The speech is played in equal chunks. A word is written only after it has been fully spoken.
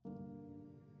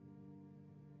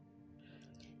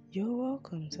You're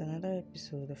welcome to another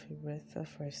episode of A Breath of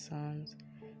Fresh Sounds.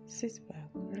 Sit back,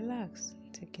 relax,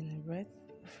 taking a breath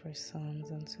of fresh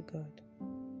sounds unto God.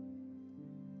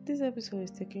 This episode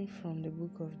is taken from the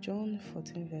book of John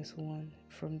 14 verse 1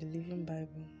 from the Living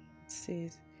Bible. It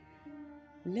says,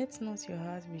 "Let not your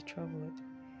heart be troubled.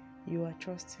 You are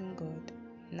trusting God,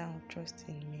 now trust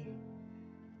in me."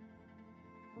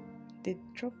 The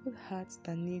troubled heart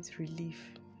that needs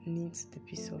relief needs the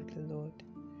peace of the Lord.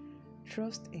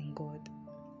 Trust in God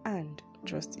and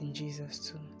trust in Jesus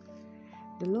too.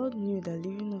 The Lord knew that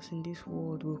living us in this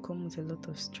world will come with a lot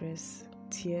of stress,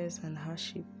 tears, and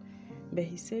hardship. But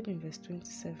He said in verse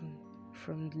 27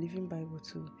 from the Living Bible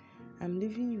too, "I'm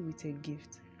leaving you with a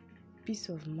gift, peace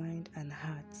of mind and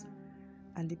heart.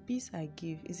 And the peace I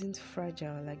give isn't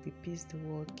fragile like the peace the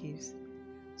world gives.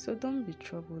 So don't be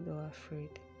troubled or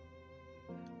afraid."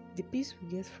 The peace we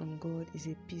get from God is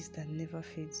a peace that never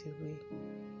fades away.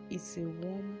 It's a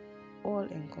warm,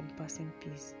 all-encompassing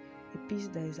peace, a peace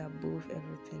that is above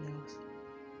everything else.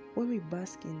 When we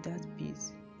bask in that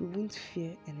peace, we won't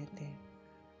fear anything,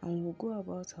 and we'll go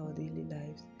about our daily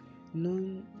lives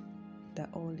knowing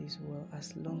that all is well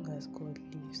as long as God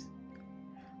lives.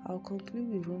 I'll conclude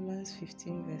with Romans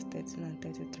 15 verse 13 and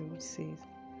 33, which says,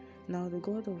 "Now the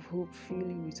God of hope fill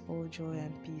you with all joy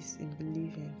and peace in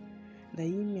believing, that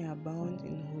ye may abound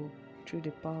in hope through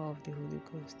the power of the Holy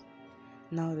Ghost.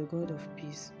 Now the God of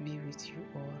peace be with you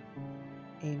all.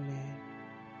 Amen."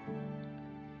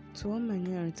 To all my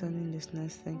new and returning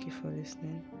listeners, thank you for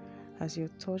listening. As you're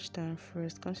touched and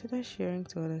first, consider sharing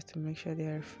to others to make sure they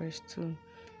are refreshed too.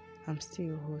 I'm still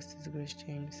your host, Grace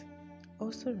James.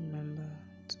 Also remember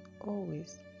to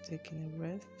always take in a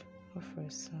breath of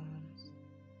fresh sounds.